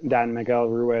of Don Miguel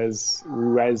Ruiz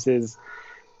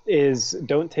is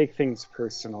don't take things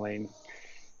personally.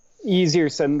 Easier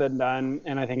said than done,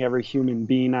 and I think every human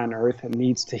being on earth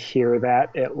needs to hear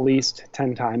that at least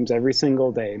 10 times every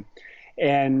single day.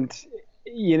 And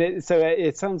so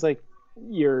it sounds like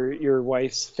your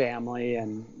wife's family,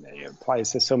 and it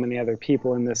applies to so many other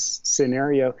people in this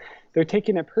scenario, they're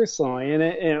taking it personally,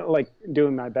 and like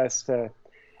doing my best to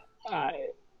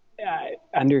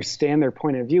understand their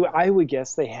point of view. I would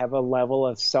guess they have a level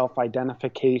of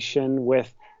self-identification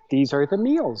with these are the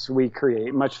meals we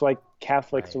create, much like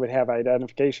Catholics would have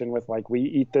identification with, like, we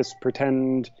eat this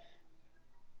pretend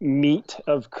meat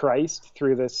of Christ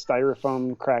through this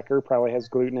styrofoam cracker, probably has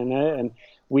gluten in it, and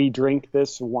we drink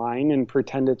this wine and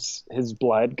pretend it's his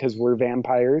blood because we're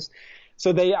vampires.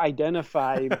 So they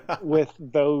identify with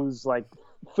those, like,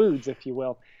 foods, if you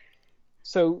will.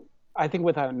 So I think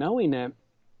without knowing it,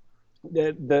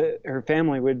 her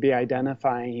family would be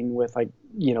identifying with, like,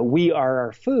 we are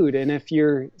our food. And if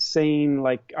you're saying,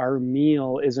 like, our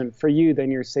meal isn't for you,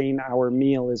 then you're saying our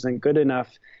meal isn't good enough.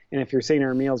 And if you're saying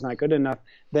our meal is not good enough,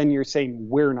 then you're saying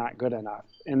we're not good enough.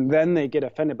 And then they get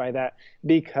offended by that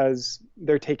because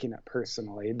they're taking it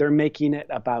personally. They're making it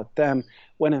about them,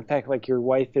 when in fact, like, your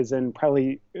wife is in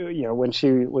probably, when she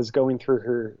was going through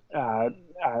her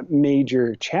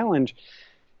major challenge,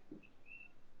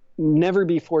 never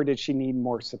before did she need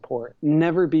more support.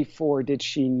 Never before did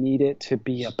she need it to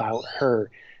be about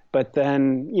her. But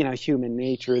then, human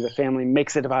nature, the family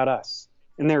makes it about us.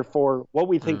 And therefore, what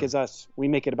we think is us, we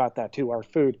make it about that too, our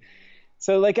food.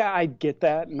 So, like, I get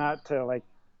that, not to, like,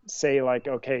 say, like,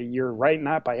 okay, you're right,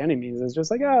 not by any means. It's just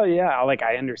like, oh, yeah, like,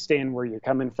 I understand where you're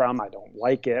coming from. I don't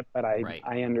like it, but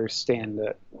I understand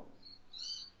it.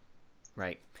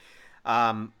 Right.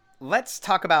 Let's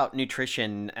talk about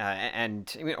nutrition.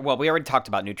 Well, we already talked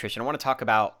about nutrition. I want to talk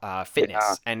about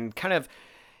fitness and kind of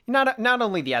not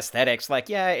only the aesthetics. Like,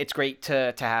 yeah, it's great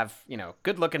to have,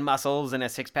 good looking muscles and a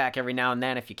six pack every now and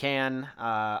then if you can,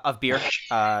 of beer,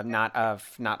 not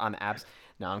on the abs.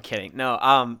 No, I'm kidding.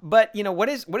 No. But what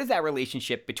is that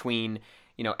relationship between,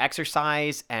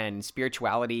 exercise and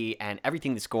spirituality and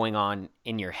everything that's going on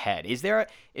in your head? Is there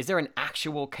an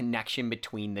actual connection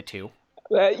between the two?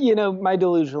 My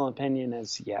delusional opinion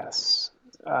is yes,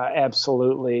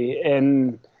 absolutely.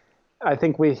 And I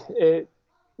think we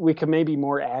could maybe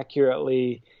more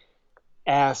accurately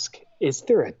ask, is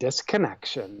there a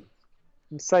disconnection?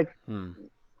 It's like,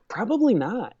 probably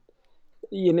not.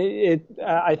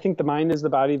 I think the mind is the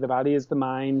body is the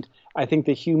mind. I think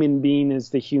the human being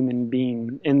is the human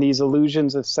being. And these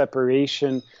illusions of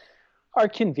separation are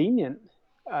convenient,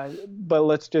 but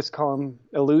let's just call them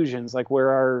illusions, like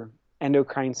where our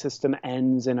endocrine system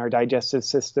ends and our digestive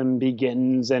system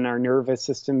begins and our nervous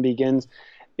system begins.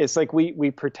 It's like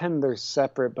we pretend they're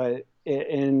separate, but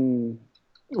in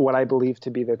what I believe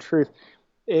to be the truth,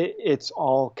 it's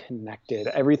all connected.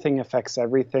 Everything affects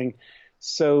everything.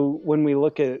 So when we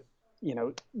look at,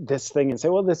 this thing and say,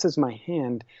 well, this is my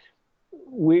hand,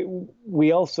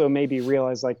 we also maybe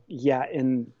realize, like, yeah,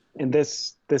 and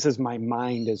this is my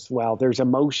mind as well. There's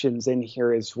emotions in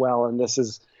here as well. And this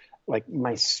is, like,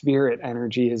 my spirit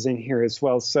energy is in here as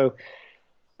well. So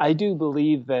I do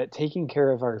believe that taking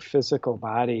care of our physical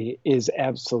body is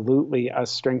absolutely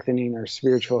us strengthening our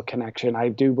spiritual connection. I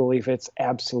do believe it's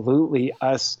absolutely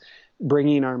us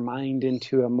bringing our mind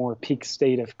into a more peak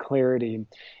state of clarity.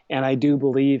 And I do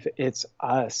believe it's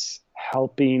us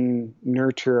helping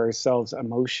nurture ourselves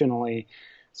emotionally.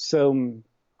 So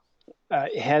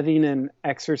having an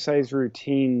exercise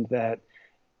routine that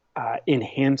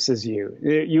enhances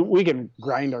you. We can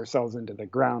grind ourselves into the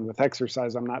ground with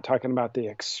exercise. I'm not talking about the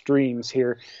extremes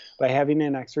here, but having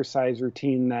an exercise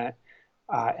routine that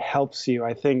helps you.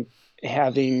 I think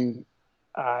having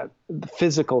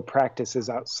physical practices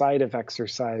outside of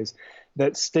exercise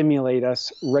that stimulate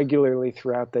us regularly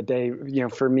throughout the day.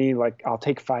 For me, like, I'll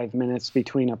take 5 minutes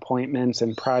between appointments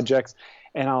and projects,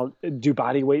 and I'll do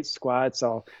body weight squats.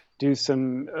 I'll do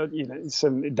some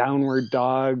downward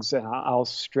dogs, and I'll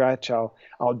stretch. I'll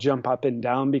jump up and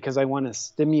down because I want to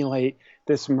stimulate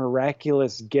this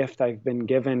miraculous gift I've been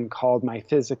given called my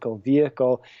physical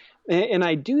vehicle. And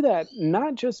I do that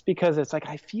not just because it's like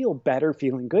I feel better,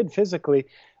 feeling good physically,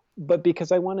 but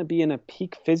because I want to be in a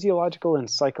peak physiological and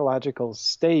psychological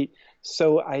state.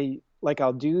 So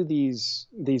I'll do these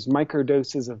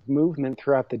microdoses of movement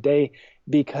throughout the day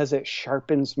because it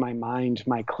sharpens my mind,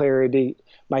 my clarity,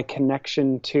 my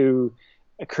connection to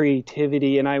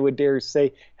creativity, and I would dare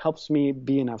say helps me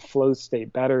be in a flow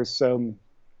state better. So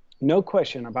no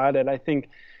question about it. I think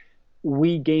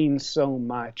we gain so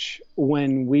much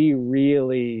when we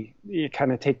really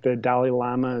kind of take the Dalai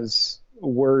Lama's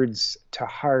words to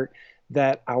heart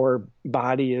that our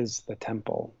body is the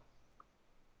temple.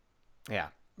 Yeah.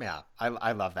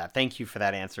 I love that. Thank you for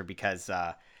that answer because,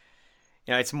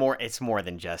 it's more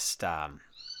than just,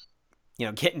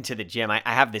 getting to the gym. I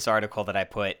have this article that I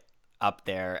put up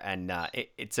there and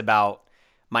it's about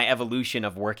my evolution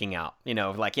of working out.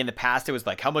 Like in the past, it was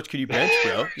like, how much can you bench,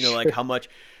 bro? Like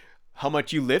how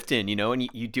much you lifting, and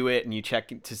you do it and you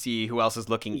check to see who else is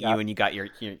looking at you and you got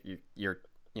your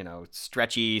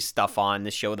stretchy stuff on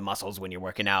to show the muscles when you're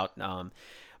working out.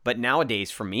 But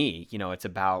nowadays for me, it's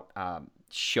about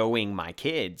showing my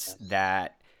kids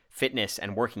that fitness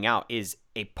and working out is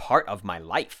a part of my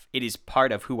life. It is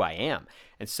part of who I am.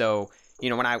 And so,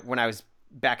 when I was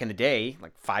back in the day,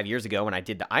 like 5 years ago, when I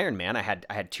did the Ironman,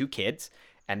 I had 2 kids,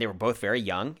 and they were both very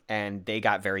young, and they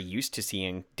got very used to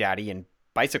seeing daddy in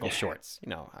bicycle shorts.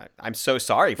 I'm so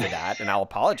sorry for that, and I'll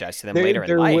apologize to them later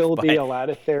in life. There will be a lot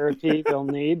of therapy they'll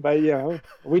need, but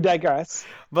we digress.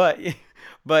 But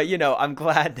I'm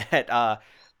glad that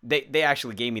they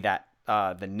actually gave me that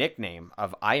the nickname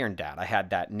of Iron Dad. I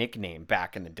had that nickname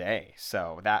back in the day,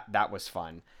 so that was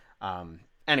fun.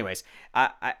 Anyways,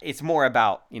 it's more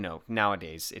about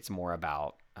nowadays it's more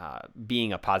about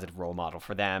being a positive role model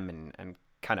for them and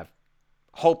kind of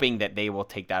hoping that they will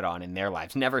take that on in their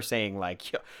lives. Never saying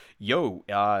like, yo,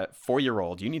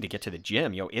 4-year-old, you need to get to the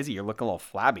gym. Yo, Izzy, you're looking a little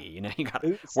flabby. You got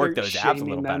to work those abs a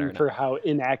little better. For how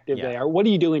inactive they are. What are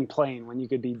you doing playing when you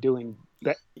could be doing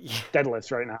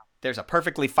deadlifts right now? There's a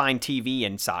perfectly fine TV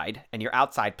inside, and you're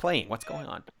outside playing. What's going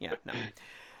on? Yeah, no.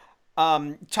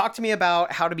 Talk to me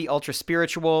about How to Be Ultra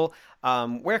Spiritual.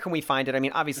 Where can we find it? I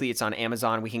mean, obviously it's on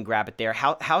Amazon. We can grab it there.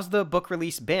 How's the book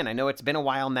release been? I know it's been a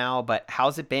while now, but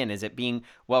how's it been? Is it being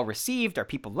well received? Are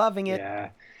people loving it? Yeah,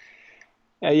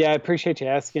 I appreciate you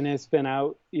asking. It's been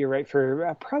out, you're right,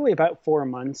 for probably about 4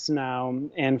 months now.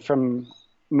 And from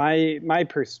my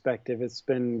perspective, it's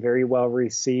been very well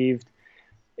received.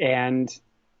 And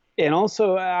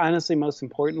also, honestly, most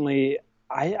importantly,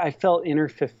 I felt inner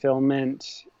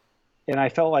fulfillment. And I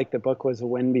felt like the book was a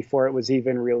win before it was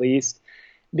even released,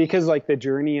 because like the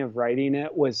journey of writing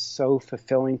it was so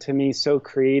fulfilling to me, so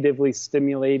creatively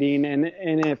stimulating, and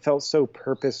it felt so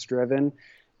purpose driven,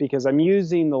 because I'm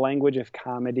using the language of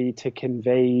comedy to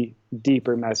convey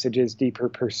deeper messages, deeper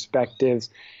perspectives.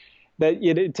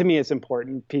 That to me, it's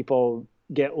important. People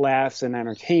get laughs and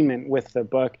entertainment with the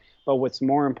book, but what's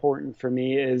more important for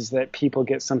me is that people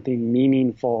get something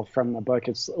meaningful from the book.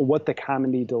 It's what the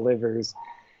comedy delivers.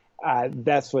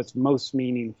 That's what's most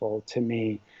meaningful to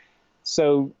me.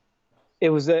 So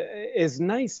it's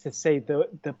nice to say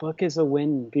the book is a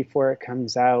win before it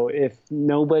comes out. If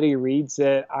nobody reads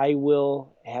it, I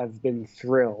will have been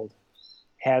thrilled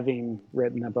having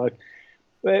written the book.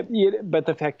 But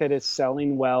the fact that it's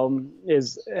selling well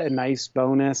is a nice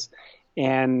bonus.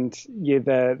 And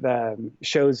the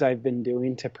shows I've been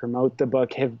doing to promote the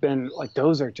book have been like,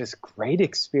 those are just great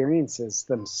experiences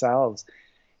themselves.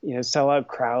 Sell out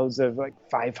crowds of like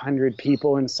 500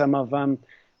 people in some of them,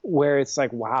 where it's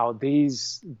like, wow,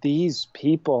 these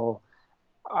people,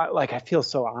 I feel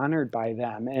so honored by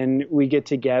them. And we get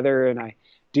together and I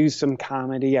do some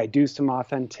comedy, I do some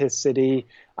authenticity,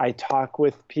 I talk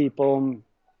with people.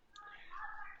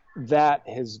 That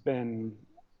has been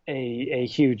a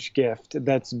huge gift.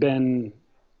 That's been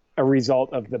a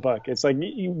result of the book. It's like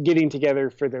you getting together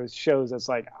for those shows. It's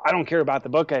like, I don't care about the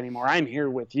book anymore. I'm here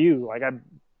with you. Like, I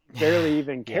barely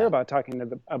even care about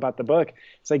talking about the book.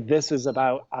 It's like, this is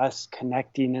about us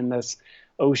connecting in this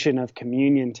ocean of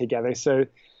communion together. So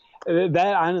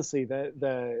that, honestly,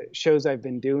 the shows I've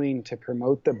been doing to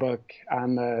promote the book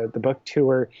on the book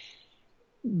tour,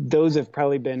 those have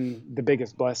probably been the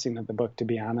biggest blessing of the book, to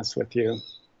be honest with you.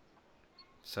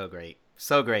 So great.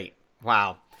 So great.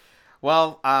 Wow.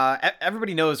 Well,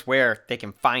 everybody knows where they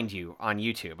can find you on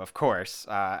YouTube, of course,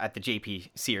 at the JP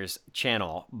Sears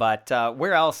channel. But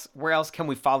where else can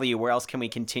we follow you? Where else can we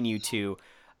continue to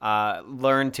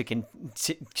learn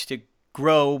to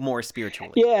grow more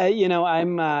spiritually? Yeah,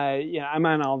 I'm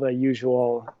on all the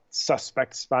usual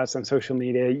suspect spots on social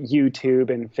media.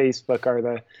 YouTube and Facebook are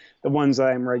the ones that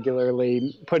I'm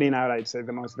regularly putting out, I'd say,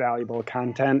 the most valuable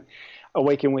content.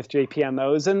 Awaken with JP on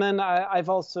those. And then I've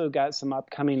also got some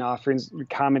upcoming offerings,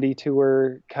 comedy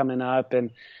tour coming up,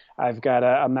 and I've got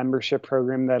a membership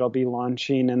program that'll be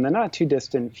launching in the not too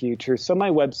distant future. So my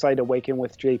website,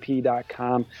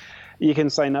 awakenwithjp.com, you can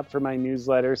sign up for my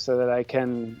newsletter so that I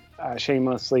can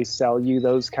shamelessly sell you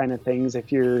those kind of things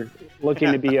if you're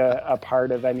looking to be a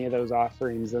part of any of those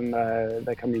offerings in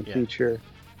the coming future.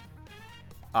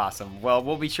 Awesome. Well,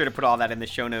 we'll be sure to put all that in the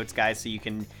show notes, guys, so you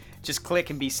can just click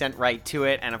and be sent right to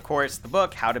it. And of course, the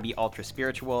book, How to Be Ultra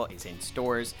Spiritual, is in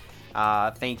stores.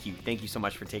 Thank you so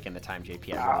much for taking the time,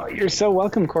 JP. You're so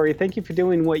welcome, Corey. Thank you for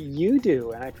doing what you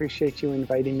do, and I appreciate you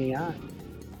inviting me on.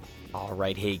 All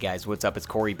right, hey guys, what's up? It's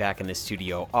Corey back in the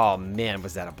studio. Oh man,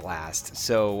 was that a blast.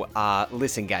 So,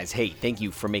 listen guys, hey, thank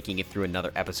you for making it through another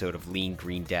episode of Lean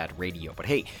Green Dad Radio. But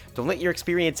hey, don't let your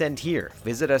experience end here.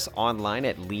 Visit us online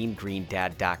at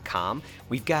leangreendad.com.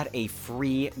 We've got a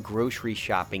free grocery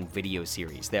shopping video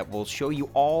series that will show you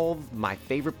all my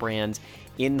favorite brands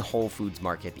in the Whole Foods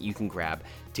market that you can grab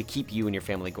to keep you and your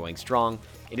family going strong.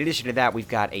 In addition to that, we've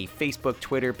got a Facebook,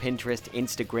 Twitter, Pinterest,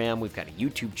 Instagram. We've got a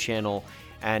YouTube channel.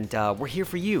 And we're here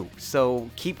for you. So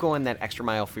keep going that extra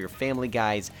mile for your family,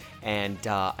 guys. And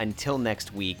until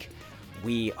next week,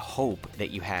 we hope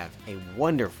that you have a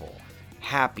wonderful,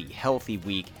 happy, healthy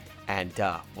week. And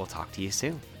we'll talk to you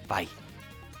soon. Bye.